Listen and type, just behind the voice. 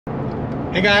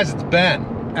Hey guys, it's Ben,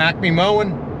 ACME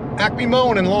Mowing, ACME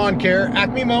Mowing and Lawn Care,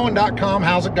 acmemowing.com.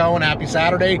 How's it going? Happy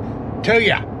Saturday to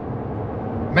ya.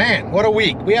 Man, what a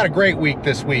week. We had a great week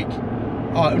this week.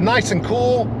 Nice and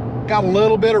cool. Got a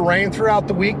little bit of rain throughout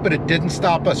the week, but it didn't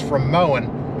stop us from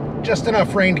mowing. Just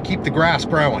enough rain to keep the grass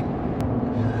growing.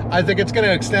 I think it's going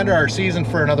to extend our season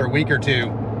for another week or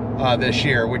two this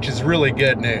year, which is really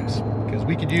good news because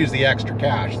we could use the extra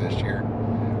cash this year.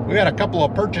 We got a couple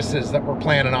of purchases that we're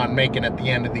planning on making at the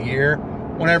end of the year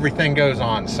when everything goes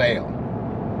on sale.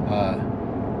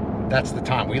 That's the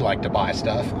time we like to buy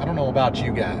stuff. I don't know about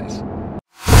you guys.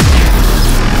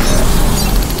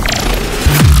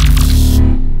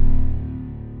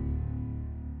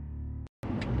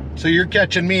 So you're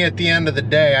catching me at the end of the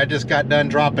day. I just got done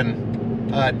dropping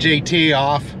JT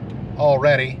off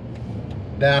already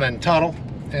down in Tuttle,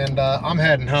 and I'm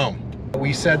heading home.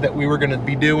 We said that we were going to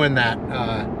be doing that.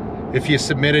 If you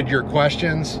submitted your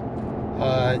questions,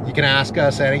 you can ask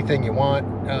us anything you want.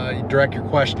 You direct your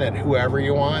question at whoever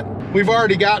you want. We've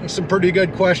already gotten some pretty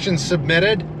good questions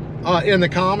submitted in the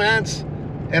comments,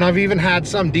 and I've even had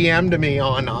some DM to me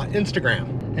on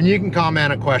Instagram. And you can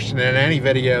comment a question in any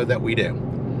video that we do.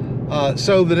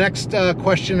 So the next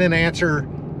question and answer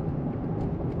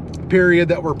period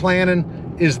that we're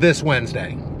planning is this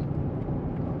Wednesday.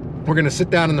 We're going to sit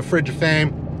down in the Fridge of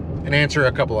Fame and answer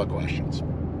a couple of questions.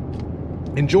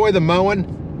 Enjoy the mowing.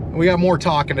 We got more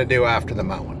talking to do after the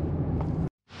mowing.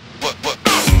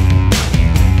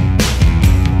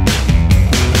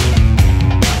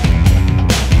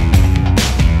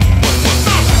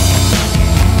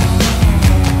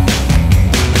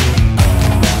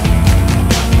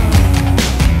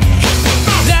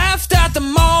 Left at the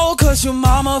mall 'cause your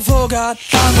mama forgot.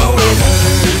 I know it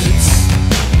hurts.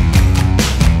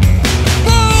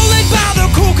 Rolling by the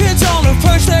cool kids on the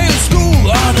first day of school.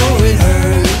 I know it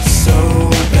hurts so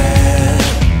bad.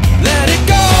 Let it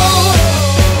go,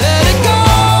 let it go.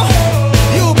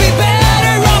 You'll be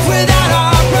better off without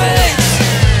our breaks.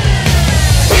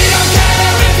 We don't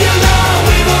care if you know,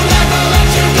 we will never let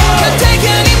you go. Can't take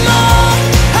any more,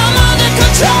 I'm under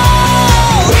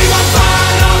control. We won't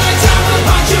fight all the time, we'll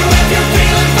punch you if you're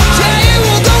feeling fine. Yeah, it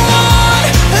will go on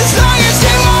as long as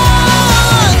you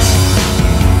want.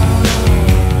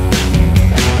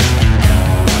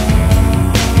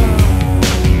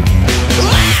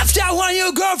 Laughed at when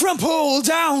your girlfriend pulled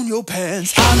down your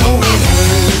pants. I know it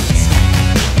hurts.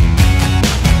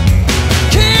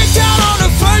 Kicked out on the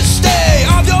first day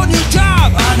of your new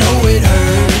job. I know it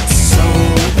hurts so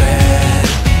bad.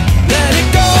 Let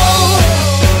it go,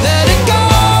 let it go.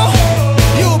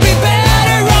 You'll be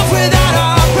better off without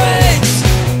our breaks.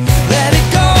 Let it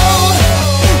go,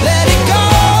 let it go.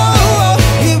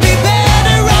 You'll be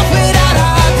better off without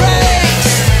our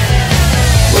breaks.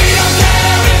 We don't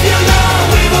care if you know,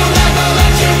 we will never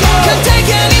let you go. Can't take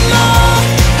any more,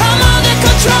 I'm under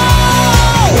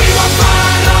control. We won't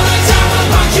fight all the time, we'll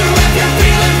punch you if you're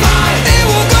feeling fine. It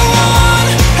will go on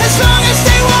as long as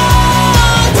they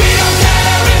want. We don't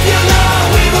care if you know,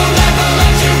 we will never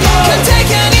let you go. Can't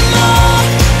take any more,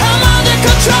 I'm under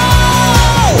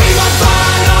control. We won't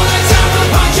fight all the time, we'll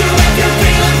punch you if you're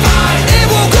feeling fine. It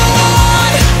will go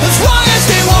on as long as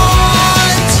they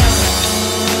want.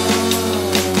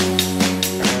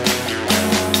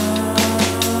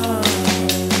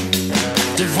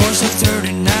 Divorced at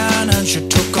 39 and she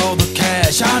took all the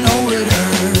cash. I know it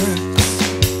hurts.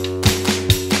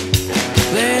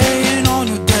 Laying on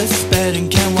your deathbed and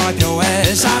can't wipe your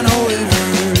ass. I know it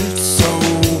hurts so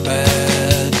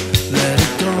bad. Let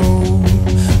it go,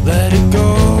 let it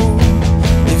go.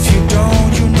 If you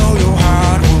don't, you know your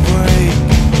heart will break.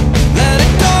 Let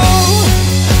it go,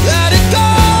 let it go.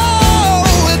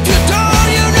 If you don't,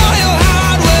 you know your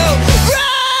heart will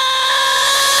break.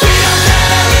 We don't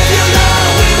care if you know,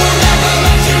 we will never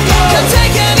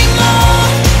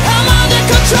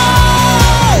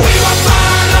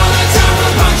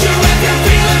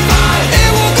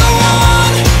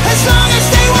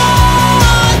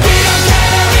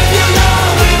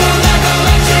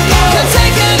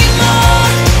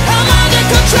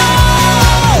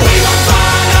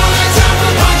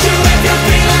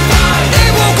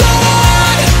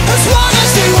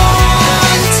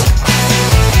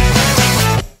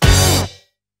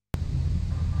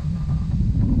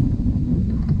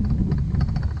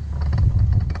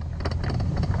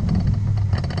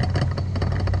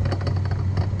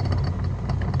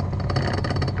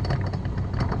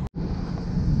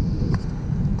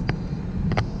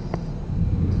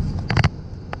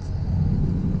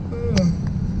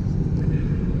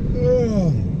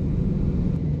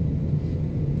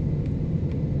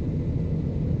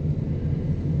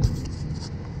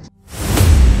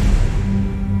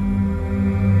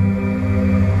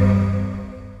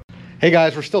Hey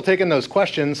guys, we're still taking those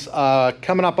questions.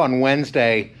 Coming up on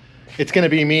Wednesday, it's going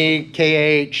to be me,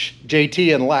 KH,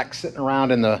 JT, and Lex sitting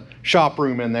around in the shop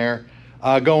room in there,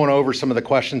 going over some of the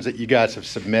questions that you guys have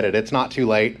submitted. It's not too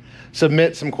late.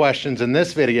 Submit some questions in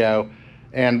this video,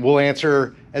 and we'll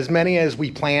answer as many as we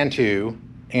plan to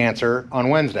answer on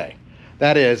Wednesday.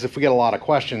 That is, if we get a lot of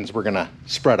questions, we're going to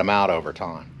spread them out over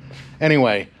time.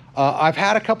 Anyway, I've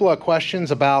had a couple of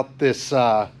questions about this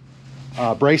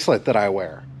bracelet that I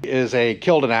wear. It is a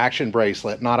killed in action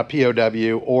bracelet, not a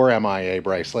POW or MIA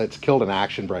bracelet. It's a killed in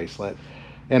action bracelet,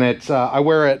 and it's I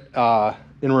wear it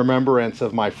in remembrance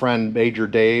of my friend Major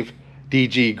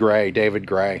David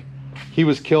Gray. He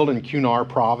was killed in Kunar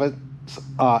province,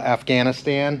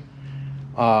 Afghanistan,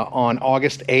 on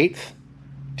August 8th,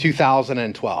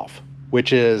 2012,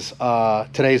 which is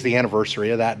today's the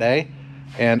anniversary of that day.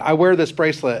 And I wear this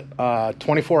bracelet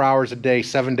 24 hours a day,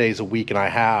 7 days a week, and I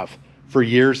have for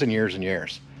years and years and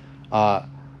years.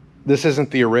 This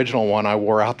isn't the original one. I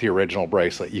wore out the original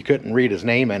bracelet. You couldn't read his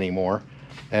name anymore.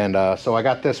 And so I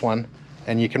got this one,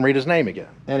 and you can read his name again.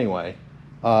 Anyway,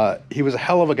 he was a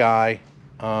hell of a guy.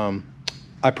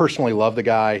 I personally love the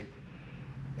guy,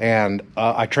 and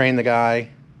I trained the guy,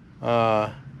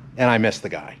 and I miss the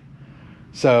guy.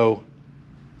 So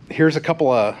here's a couple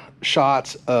of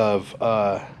shots of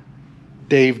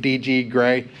Dave DG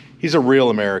Gray. He's a real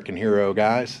American hero,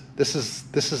 guys. This is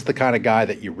the kind of guy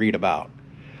that you read about.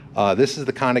 This is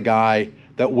the kind of guy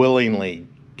that willingly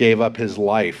gave up his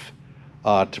life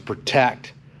to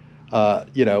protect,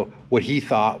 you know, what he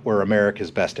thought were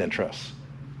America's best interests.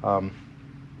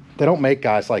 They don't make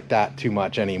guys like that too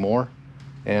much anymore,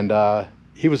 and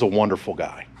he was a wonderful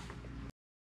guy.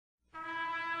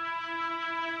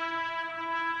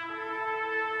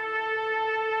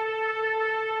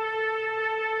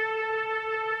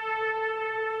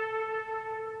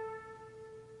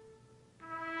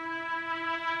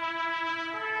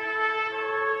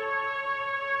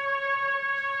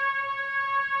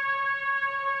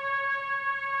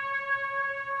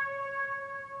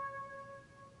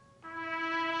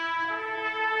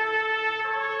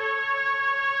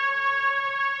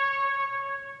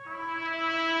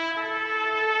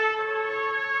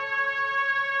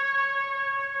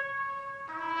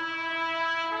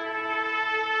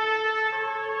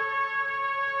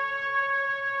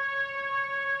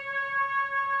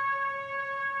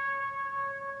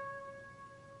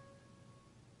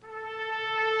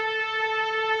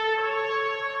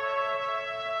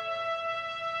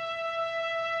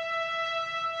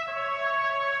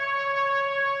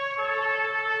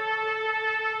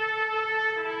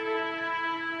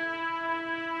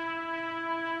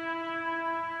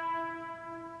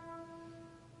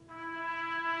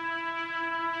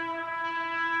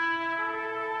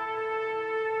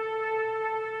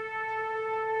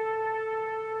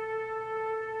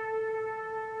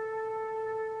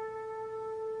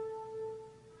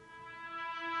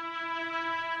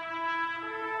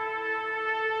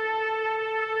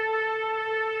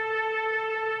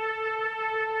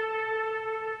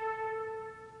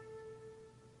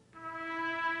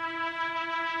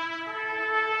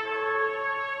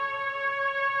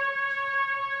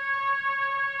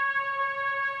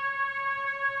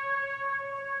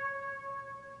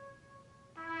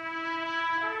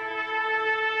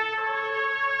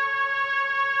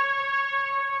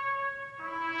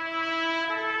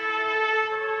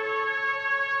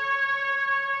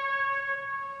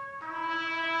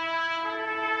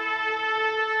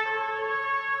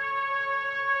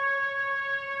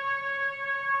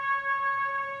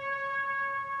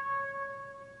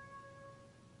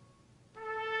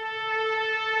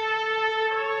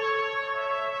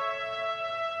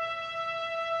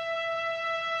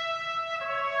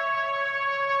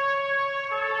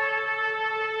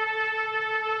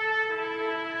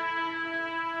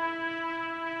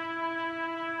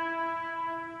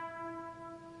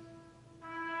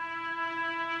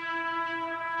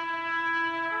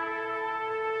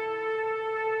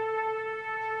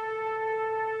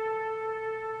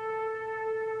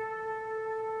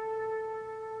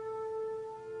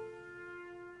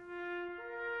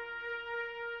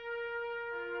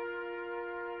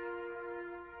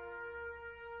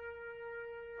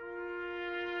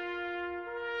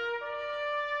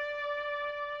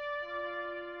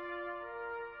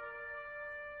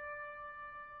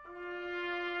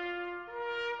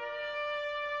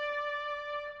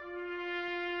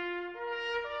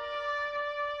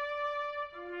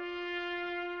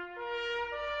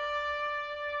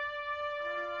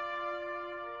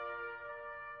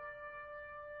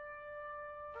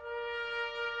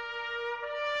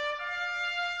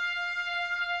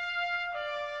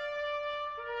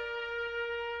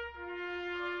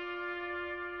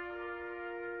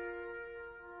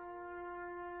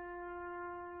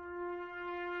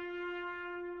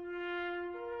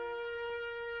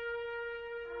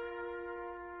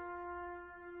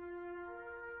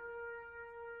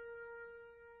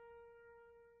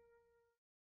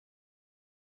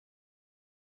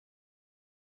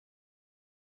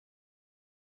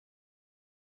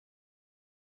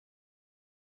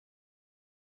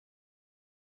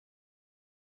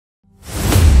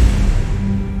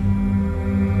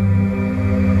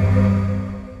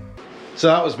 So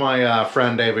that was my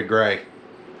friend David Gray.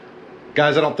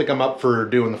 Guys, I don't think I'm up for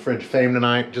doing the Fridge of Fame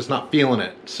tonight. Just not feeling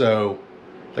it. So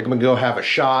I think I'm gonna go have a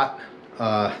shot.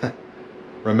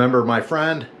 Remember my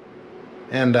friend.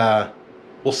 And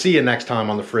we'll see you next time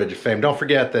on the Fridge of Fame. Don't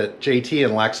forget that JT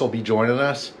and Lex will be joining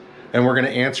us, and we're gonna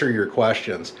answer your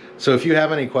questions. So if you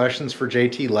have any questions for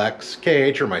JT, Lex,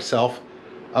 KH, or myself,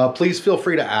 please feel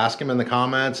free to ask him in the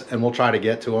comments, and we'll try to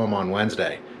get to them on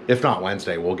Wednesday. If not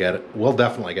Wednesday, we'll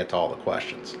definitely get to all the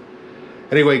questions.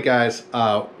 Anyway, guys,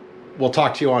 we'll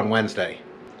talk to you on Wednesday.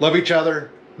 Love each other,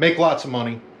 make lots of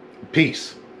money.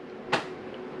 Peace.